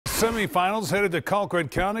Semifinals headed to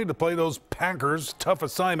Colquitt County to play those Packers. Tough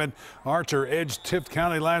assignment. Archer edged Tift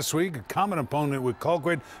County last week. A common opponent with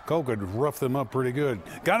Colquitt. Colquitt roughed them up pretty good.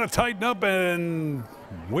 Got to tighten up and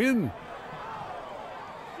win.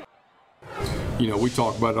 You know, we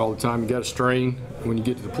talk about it all the time. You got to strain when you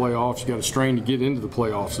get to the playoffs. You got to strain to get into the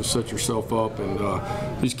playoffs to set yourself up,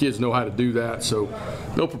 and these kids know how to do that. So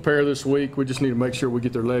they'll prepare this week. We just need to make sure we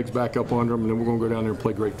get their legs back up under them, and then we're going to go down there and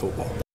play great football.